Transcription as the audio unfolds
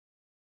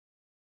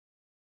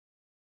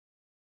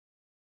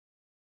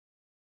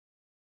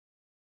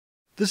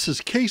This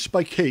is Case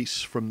by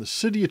Case from the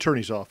City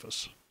Attorney's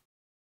Office.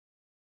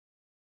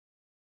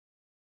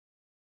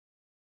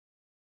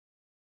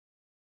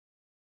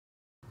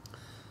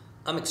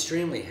 I'm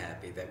extremely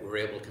happy that we were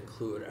able to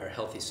conclude our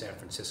Healthy San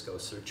Francisco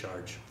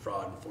Surcharge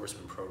Fraud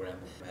Enforcement Program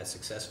as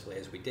successfully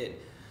as we did.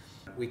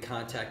 We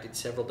contacted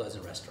several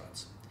dozen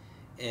restaurants,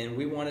 and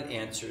we wanted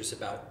answers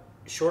about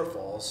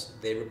shortfalls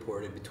they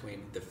reported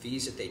between the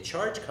fees that they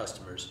charge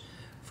customers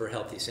for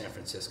Healthy San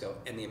Francisco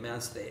and the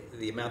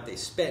amount they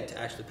spent to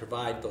actually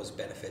provide those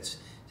benefits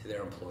to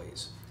their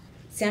employees.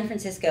 San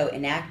Francisco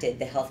enacted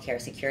the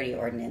Healthcare Security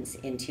Ordinance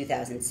in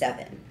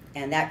 2007,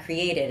 and that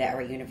created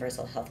our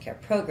universal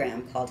healthcare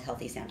program called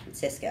Healthy San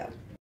Francisco.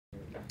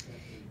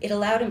 It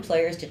allowed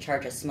employers to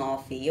charge a small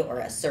fee or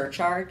a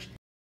surcharge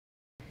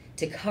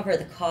to cover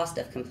the cost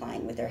of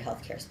complying with their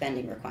healthcare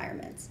spending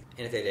requirements.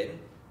 And if they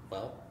didn't,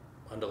 well,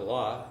 under the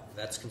law,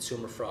 that's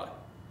consumer fraud.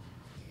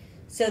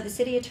 So the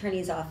City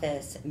Attorney's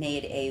Office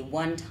made a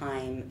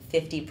one-time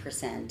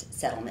 50%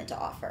 settlement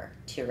offer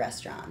to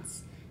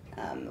restaurants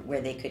where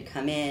they could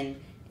come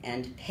in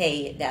and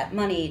pay that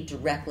money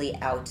directly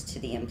out to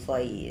the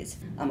employees.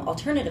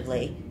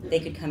 Alternatively,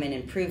 they could come in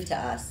and prove to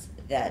us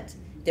that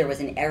there was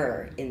an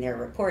error in their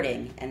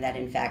reporting and that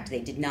in fact they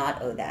did not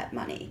owe that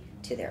money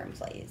to their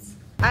employees.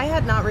 I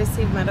had not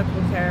received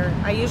medical care.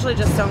 I usually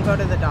just don't go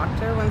to the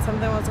doctor when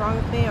something was wrong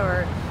with me,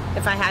 or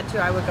if I had to,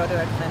 I would go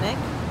to a clinic.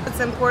 It's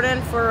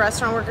important for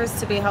restaurant workers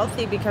to be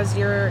healthy because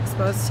you're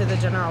exposed to the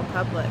general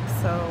public.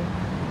 So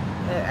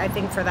I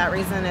think for that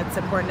reason, it's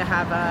important to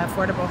have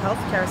affordable health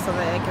care so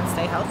that they can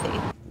stay healthy.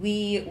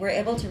 We were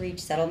able to reach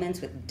settlements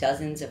with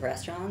dozens of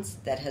restaurants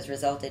that has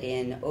resulted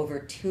in over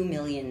 $2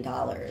 million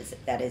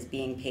that is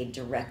being paid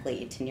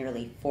directly to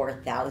nearly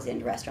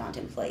 4,000 restaurant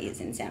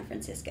employees in San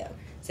Francisco.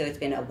 So it's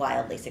been a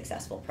wildly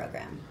successful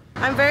program.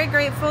 I'm very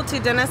grateful to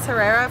Dennis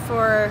Herrera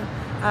for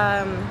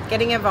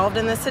getting involved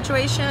in this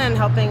situation and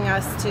helping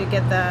us to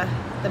get the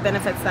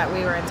benefits that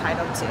we were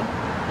entitled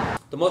to.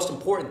 The most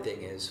important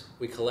thing is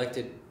we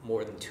collected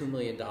more than $2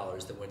 million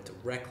that went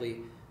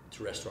directly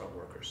to restaurant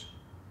workers,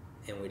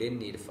 and we didn't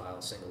need to file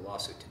a single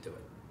lawsuit to do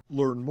it.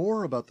 Learn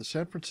more about the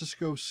San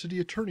Francisco City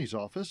Attorney's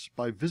Office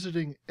by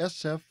visiting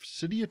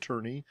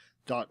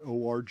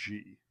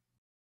sfcityattorney.org.